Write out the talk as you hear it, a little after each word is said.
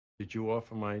Did you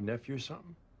offer my nephew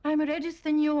something? I'm registered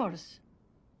than yours.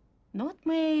 Not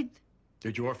made.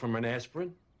 Did you offer him an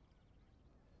aspirin?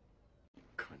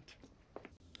 Cunt.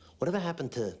 Whatever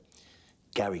happened to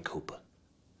Gary Cooper?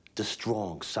 The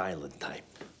strong, silent type.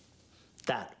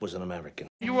 That was an American.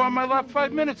 You were on my lap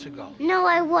 5 minutes ago. No,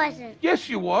 I wasn't. Yes,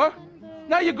 you were.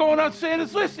 Now you're going on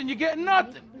Santa's list and you're getting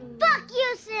nothing. Fuck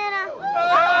you,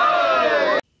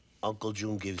 Santa! Uncle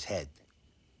June gives head.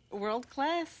 World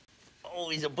class. Oh,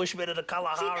 he's a bushman of the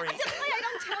Kalahari. That's why I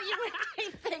don't tell you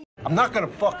anything. I'm not gonna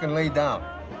fucking lay down.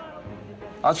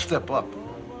 I'll step up.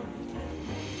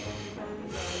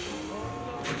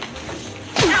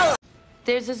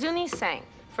 There's a Zuni saying,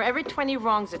 for every 20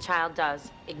 wrongs a child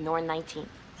does, ignore 19.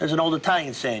 There's an old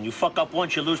Italian saying, you fuck up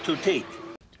once, you lose 2 teeth.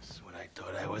 Just when I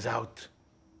thought I was out,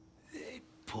 they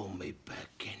pull me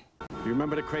back in. You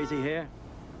remember the crazy hair?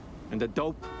 And the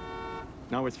dope?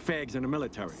 Now it's fags in the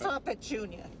military. Stop it,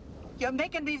 Junior. You're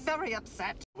making me very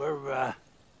upset. We're,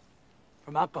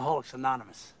 from Alcoholics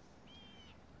Anonymous.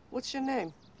 What's your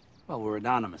name? Well, we're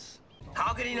anonymous.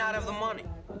 How could he not have the money?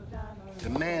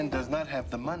 The man does not have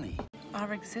the money.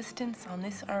 Our existence on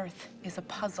this earth is a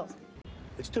puzzle.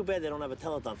 It's too bad they don't have a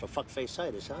telethon for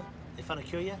fuck-face-itis, huh? They found a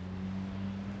cure yet?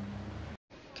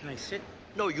 Can I sit?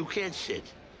 No, you can't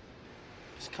sit.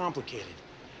 It's complicated.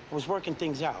 I was working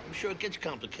things out. I'm sure it gets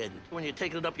complicated when you're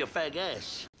taking it up your fag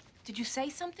ass. Did you say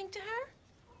something to her?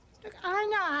 Look, I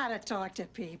know how to talk to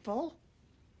people.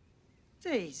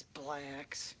 These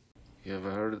blacks. You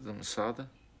ever heard of the Masada?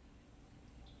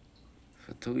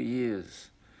 For 2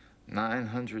 years,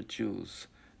 900 Jews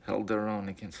held their own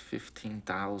against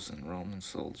 15,000 Roman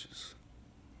soldiers.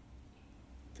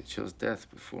 They chose death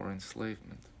before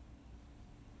enslavement.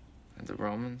 And the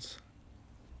Romans,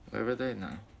 where are they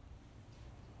now?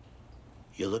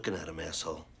 You're looking at him,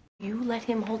 asshole. You let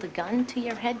him hold a gun to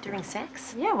your head during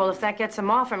sex? Yeah, well, if that gets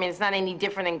him off, I mean, it's not any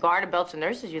different than garter belts and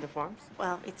nurses' uniforms.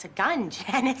 Well, it's a gun,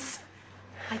 Janice.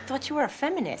 I thought you were a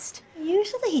feminist.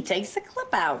 Usually he takes the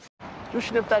clip out. You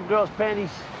sniffed that girl's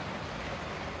panties.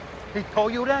 He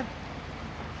told you that?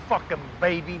 Fucking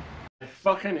baby. My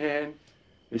fucking hand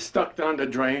is stuck down the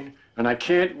drain, and I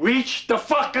can't reach the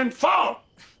fucking phone!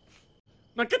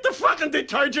 Now get the fucking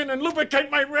detergent and lubricate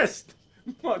my wrist!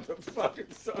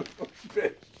 Motherfucking son of a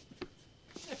bitch.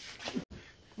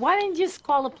 Why didn't you just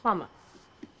call a plumber?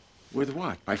 With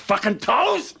what? My fucking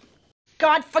toes?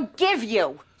 God forgive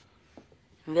you!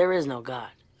 There is no God.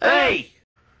 Hey!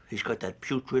 He's got that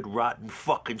putrid, rotten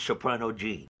fucking soprano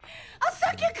gene. I'll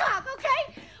suck your cock,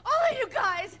 okay? All of you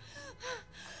guys.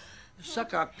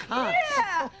 Suck our cocks.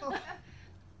 Yeah.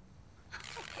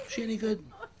 She any good?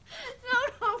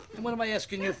 No. And what am I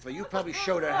asking you for? You probably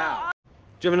showed her how.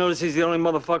 Did you ever notice he's the only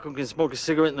motherfucker who can smoke a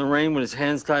cigarette in the rain with his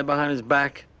hands tied behind his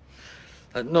back?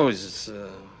 That nose is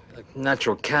like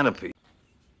natural canopy.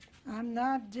 I'm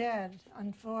not dead,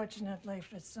 unfortunately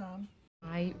for some.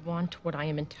 I want what I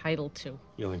am entitled to.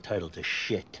 You're entitled to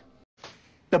shit.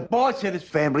 The boss of this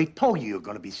family told you you're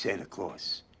gonna be Santa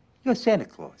Claus. You're Santa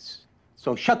Claus.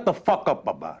 So shut the fuck up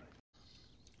about it.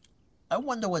 I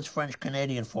wonder what's French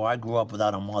Canadian for. I grew up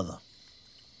without a mother.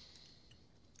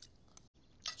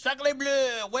 Sacre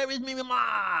bleu, where is me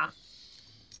mama?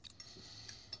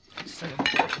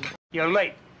 You're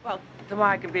late. Well,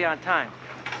 tomorrow I can be on time.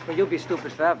 But you'll be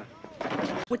stupid forever.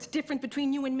 What's different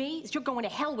between you and me is you're going to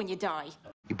hell when you die.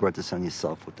 You brought this on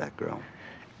yourself with that girl.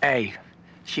 A,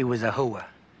 she was a hooah.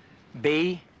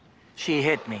 B, she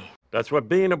hit me. That's what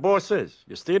being a boss is.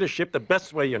 You steer the ship the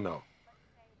best way you know.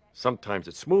 Sometimes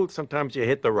it's smooth, sometimes you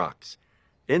hit the rocks.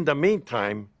 In the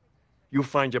meantime, you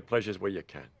find your pleasures where you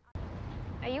can.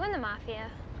 Are you in the mafia?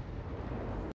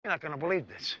 You're not gonna believe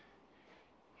this.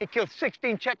 He killed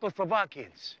 16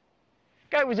 Czechoslovakians.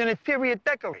 Guy was an interior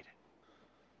decorator.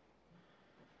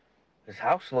 His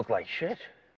house looked like shit.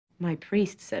 My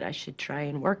priest said I should try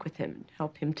and work with him and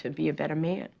help him to be a better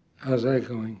man. How's that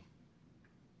going?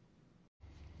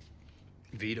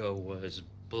 Vito was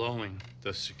blowing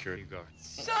the security guard.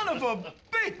 Son of a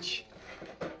bitch!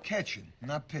 Catching,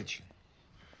 not pitching.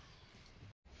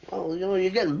 Well, you know,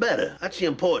 you're getting better. That's the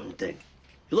important thing.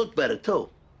 You look better, too.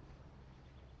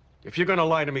 If you're gonna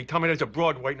lie to me, tell me there's a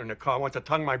broad waiting in the car who wants to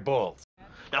tongue my balls.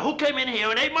 Now, who came in here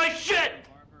and ate my shit?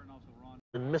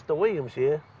 And Mr. Williams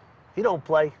here, he don't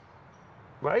play,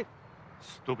 right?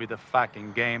 Stupid the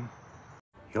fucking game.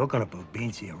 You're gonna build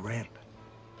Beansy a ramp.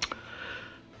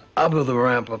 I'll build a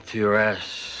ramp up to your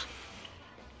ass.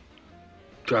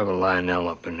 Drive a Lionel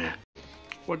up in there.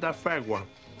 What'd that fag want?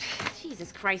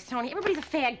 Jesus Christ, Tony, everybody's a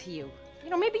fag to you. You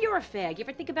know, maybe you're a fag. You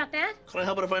ever think about that? Can I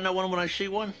help it if I know one when I see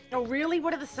one? Oh, really?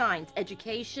 What are the signs?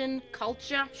 Education?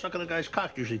 Culture? Sucking a guy's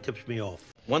cock usually tips me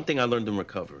off. One thing I learned in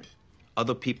recovery,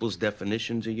 other people's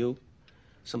definitions of you,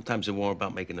 sometimes they're more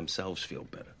about making themselves feel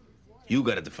better. You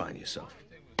gotta define yourself.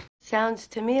 Sounds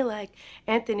to me like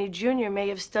Anthony Jr. may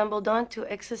have stumbled onto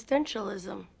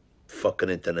existentialism. Fucking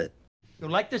internet. You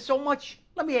like this so much?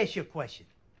 Let me ask you a question.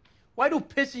 Why do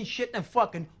pissing, shitting, and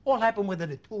fucking all happen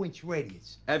within a 2-inch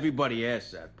radius? Everybody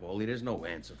asks that, Paulie. There's no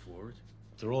answer for it.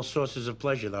 They're all sources of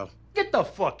pleasure, though. Get the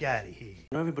fuck out of here. You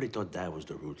know, everybody thought Dad was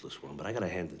the ruthless one, but I gotta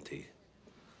hand it to you.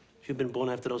 If you'd been born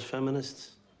after those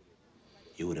feminists,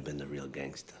 you would have been the real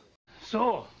gangster.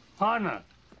 So, Hana,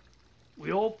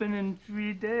 we open in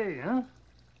 3 days, huh?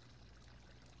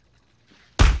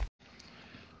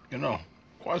 You know,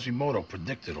 Quasimodo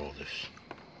predicted all this.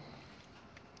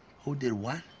 Who did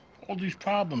what? All these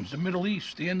problems, the Middle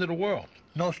East, the end of the world.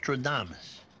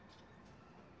 Nostradamus.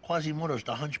 Quasimodo's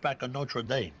the hunchback of Notre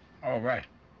Dame. All right.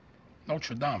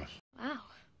 Nostradamus. Wow.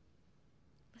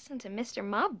 Listen to Mr.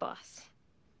 Mob Boss.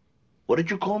 What did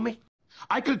you call me?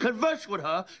 I could converse with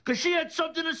her because she had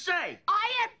something to say.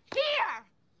 I am here!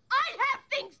 I have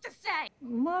things to say!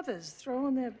 Mothers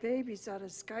throwing their babies out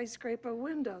of skyscraper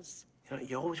windows. You know,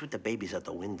 you're always with the babies at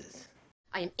the windows.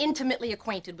 I am intimately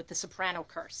acquainted with the Soprano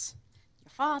curse.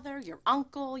 Your father, your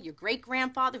uncle, your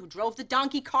great-grandfather who drove the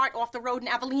donkey cart off the road in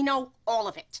Avellino, all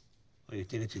of it. Oh, you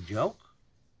think it's a joke?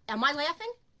 Am I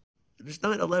laughing? This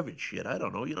 9/11 shit, I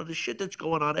don't know. You know, the shit that's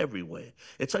going on everywhere.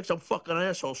 It's like some fucking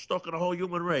asshole stuck in the whole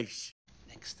human race.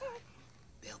 Next time,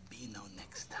 there'll be no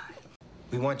next time.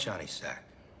 We want Johnny Sack.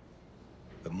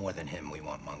 But more than him, we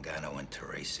want Mangano and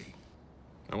Teresi.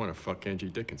 I want to fuck Angie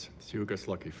Dickinson. See who gets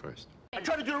lucky first. I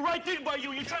tried to do the right thing by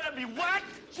you. You trying to be whacked?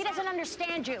 She doesn't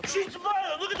understand you. She's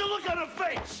smiling. Look at the look on her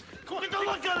face. Look at the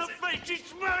look on her face. She's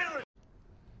smiling.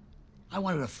 I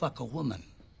wanted to fuck a woman,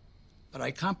 but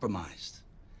I compromised.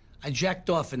 I jacked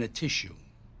off in a tissue.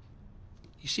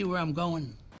 You see where I'm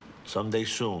going? Someday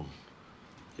soon,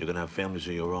 you're gonna have families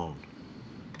of your own.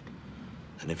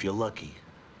 And if you're lucky,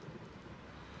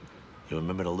 you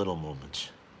remember the little moments.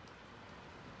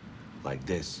 Like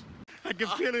this. I can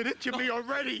feel it itching me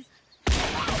already.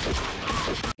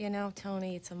 You know,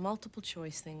 Tony, it's a multiple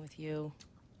choice thing with you.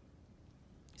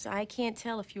 So I can't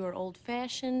tell if you are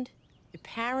old-fashioned, you're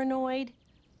paranoid,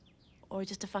 or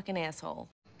just a fucking asshole.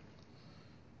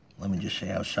 Let me just say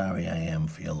how sorry I am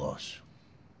for your loss.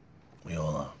 We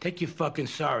all are. Take your fucking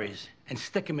sorries and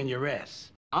stick them in your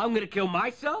ass. I'm gonna kill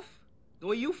myself? The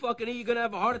way you fucking are, you're gonna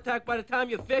have a heart attack by the time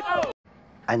you're 50?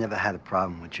 I never had a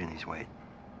problem with Ginny's weight.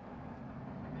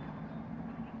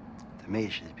 To me,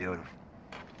 she's beautiful.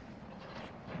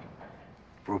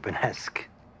 Rubenesque.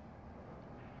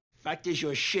 Fact is,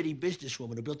 you're a shitty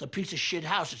businesswoman who built a piece of shit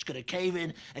house that's gonna cave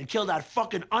in and kill that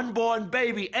fucking unborn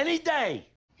baby any day.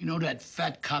 You know that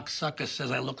fat cocksucker says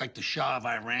I look like the Shah of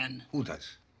Iran? Who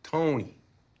does? Tony.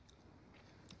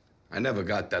 I never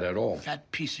got that at all. Fat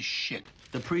piece of shit.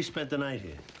 The priest spent the night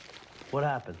here. What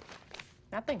happened?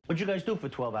 Nothing. What'd you guys do for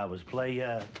 12 hours? Play,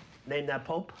 Name That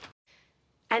Pope?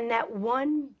 And that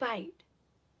one bite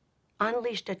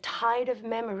unleashed a tide of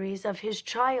memories of his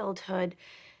childhood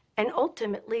and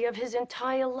ultimately of his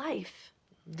entire life.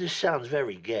 This sounds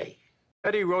very gay.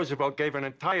 Teddy Roosevelt gave an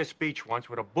entire speech once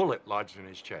with a bullet lodged in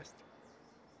his chest.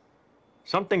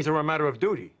 Some things are a matter of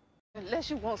duty.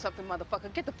 Unless you want something,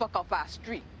 motherfucker, get the fuck off our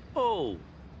street. Oh,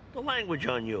 the language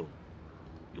on you.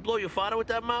 You blow your father with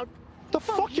that mouth? The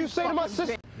fuck you say to my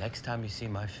sister? Next time you see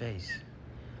my face,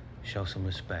 show some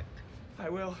respect. I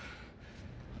will.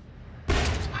 You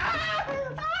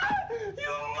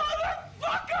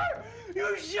motherfucker!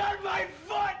 You shot my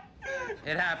foot!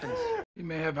 It happens. He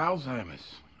may have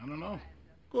Alzheimer's. I don't know.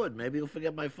 Good, maybe you'll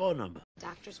forget my phone number.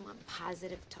 Doctors want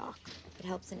positive talk. It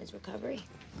helps in his recovery.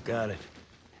 Got it.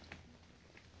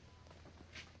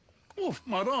 Oh,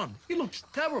 Maron, he looks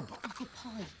terrible.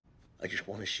 I just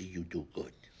want to see you do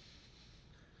good.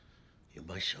 You're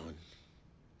my son,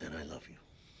 and I love you.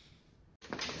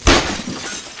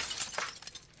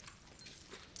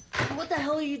 What the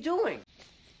hell are you doing?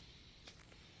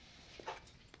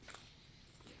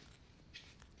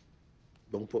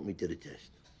 Don't put me to the test.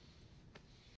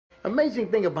 Amazing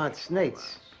thing about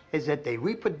snakes is that they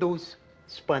reproduce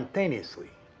spontaneously.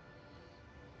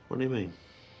 What do you mean?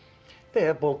 They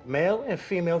have both male and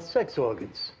female sex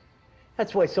organs.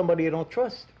 That's why somebody you don't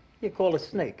trust, you call a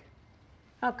snake.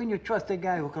 How can you trust a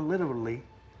guy who can literally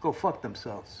go fuck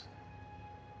themselves?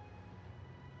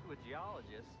 To a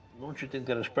geologist. Don't you think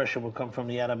that expression would come from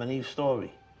the Adam and Eve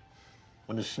story?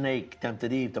 When the snake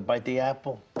tempted Eve to bite the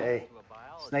apple? Hey,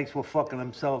 snakes were fucking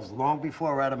themselves long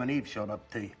before Adam and Eve showed up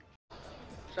to you.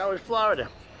 So is Florida.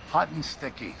 Hot and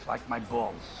sticky, like my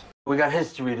balls. We got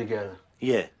history together.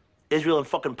 Yeah, Israel and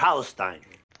fucking Palestine.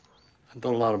 I've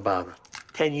done a lot about her.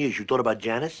 10 years, you thought about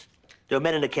Janice? There are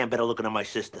men in the camp better looking than my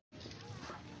sister. What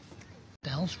the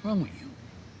hell's wrong with you?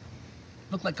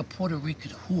 Look like a Puerto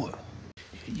Rican whore.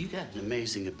 You got an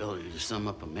amazing ability to sum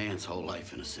up a man's whole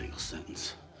life in a single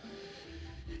sentence.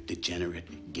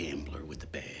 Degenerate gambler with the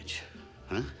badge.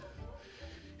 Huh?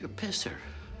 You're a pisser.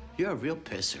 You're a real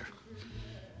pisser.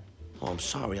 Oh, I'm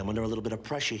sorry. I'm under a little bit of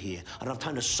pressure here. I don't have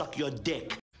time to suck your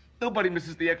dick. Nobody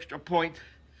misses the extra point.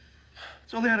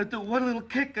 It's all they had to do, one little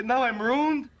kick, and now I'm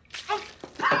ruined.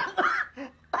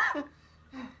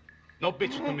 No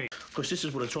bitch to me. Because this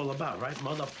is what it's all about, right?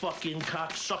 Motherfucking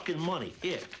cock-sucking money.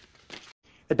 Here.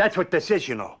 That's what this is,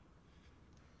 you know.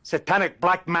 Satanic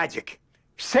black magic.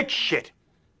 Sick shit.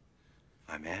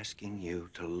 I'm asking you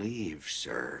to leave,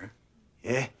 sir.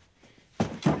 Yeah?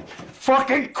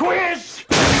 Fucking quiz!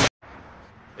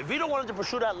 If you don't wanted to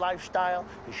pursue that lifestyle,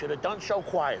 you should have done so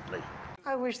quietly.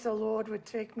 I wish the Lord would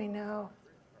take me now.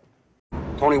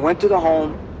 Tony went to the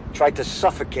home, tried to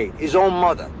suffocate his own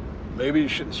mother. Maybe you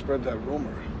shouldn't spread that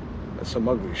rumor. That's some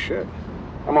ugly shit.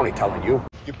 I'm only telling you.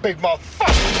 You big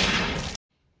motherfucker!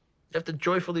 You have to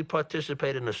joyfully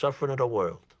participate in the suffering of the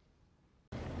world.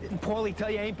 Didn't Paulie tell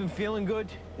you I ain't been feeling good?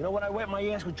 You know what? I wet my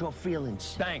ass with your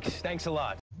feelings. Thanks a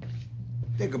lot.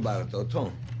 Think about it, though,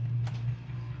 Tone.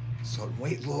 So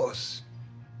weight loss.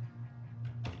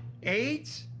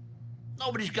 AIDS?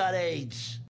 Nobody's got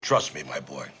AIDS. Trust me, my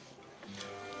boy.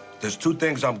 There's two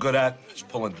things I'm good at. It's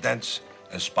pulling dents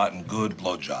and spotting good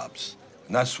blowjobs.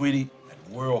 And that, sweetie,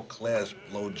 had world-class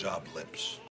blowjob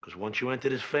lips. Because once you enter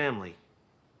this family,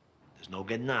 there's no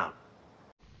getting out.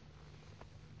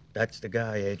 That's the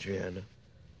guy, Adriana.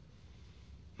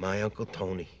 My Uncle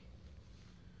Tony.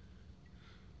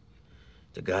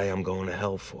 The guy I'm going to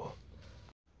hell for.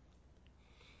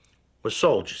 We're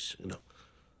soldiers, you know.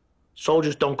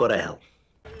 Soldiers don't go to hell.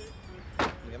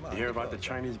 You hear about the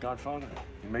Chinese Godfather?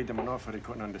 He made them an offer they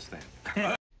couldn't understand.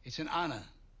 It's an honor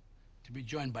to be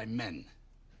joined by men.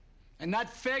 And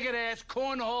not faggot-ass,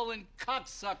 cornholing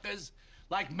cocksuckers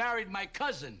like married my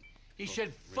cousin. He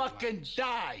should fucking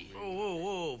die.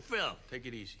 Whoa, Phil. Take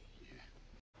it easy.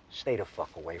 Stay the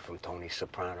fuck away from Tony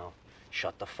Soprano.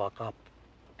 Shut the fuck up.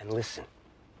 And listen,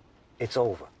 it's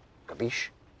over. Capiche?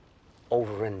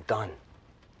 Over and done.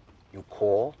 You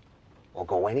call or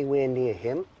go anywhere near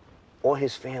him or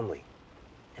his family,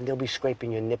 and they'll be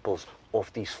scraping your nipples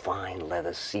off these fine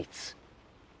leather seats.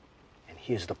 And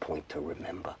here's the point to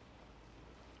remember.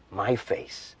 My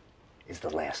face is the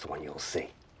last one you'll see,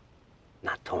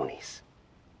 not Tony's.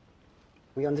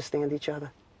 We understand each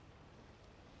other?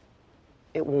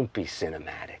 It won't be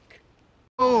cinematic.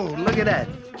 Oh, look at that.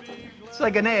 It's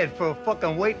like an ad for a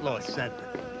fucking weight loss center.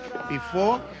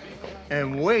 Before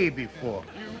and way before.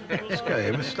 This guy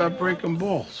ever stop breaking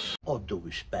balls? All due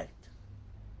respect.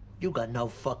 You got no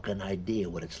fucking idea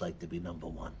what it's like to be number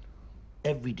one.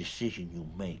 Every decision you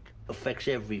make affects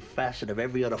every facet of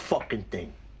every other fucking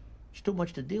thing. It's too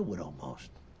much to deal with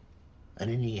almost. And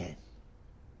in the end,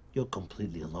 you're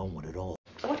completely alone with it all.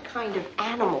 What kind of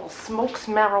animal smokes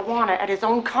marijuana at his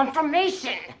own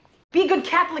confirmation? Be a good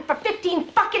Catholic for 15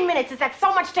 fucking minutes. Is that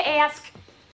so much to ask?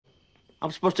 I'm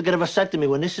supposed to get a vasectomy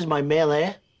when this is my male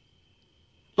heir?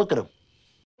 Look at him.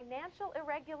 Financial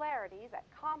irregularities at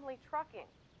Comley Trucking.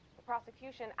 The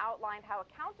prosecution outlined how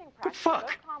accounting practices fuck? of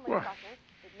Comley What? Trucking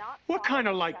did not What follow kind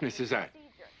of the likeness is that?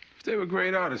 procedure. If they were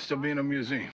great artists, they'll be in a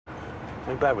museum.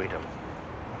 We buried him.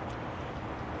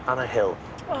 On a hill.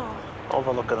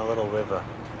 Overlooking a little river.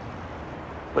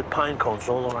 With pine cones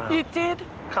all around. You did?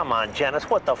 Come on, Janice,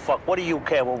 what the fuck? What do you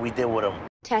care what we did with him?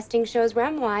 Testing shows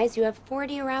REM-wise, you have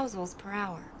 40 arousals per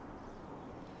hour.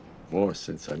 More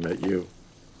since I met you.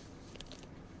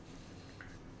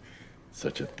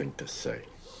 Such a thing to say.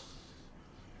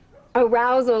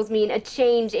 Arousals mean a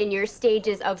change in your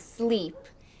stages of sleep.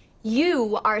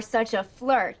 You are such a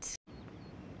flirt.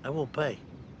 I won't pay.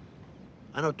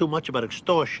 I know too much about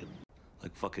extortion.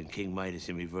 Like fucking King Midas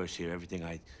in reverse here. Everything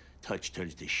I touch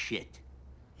turns to shit.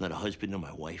 I'm not a husband to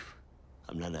my wife.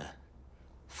 I'm not a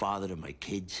father to my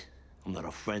kids. I'm not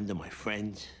a friend to my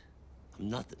friends. I'm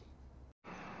nothing.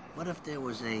 What if there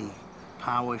was a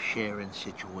power-sharing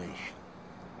situation?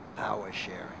 Power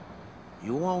sharing.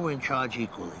 You all were in charge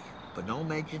equally, but no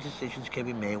major decisions can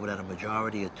be made without a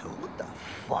majority of two. What the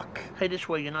fuck? Hey, this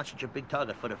way you're not such a big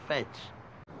target for the feds.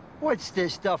 What's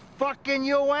this, the fucking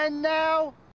UN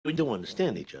now? We do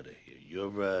understand each other here.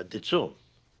 You're, Ditsun.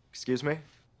 Excuse me?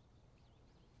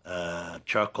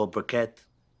 Charcoal briquette,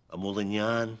 a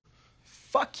moulignon.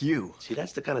 Fuck you. See,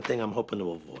 that's the kind of thing I'm hoping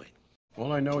to avoid.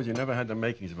 All I know is you never had the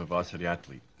makings of a varsity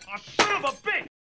athlete. Oh, son of a bitch!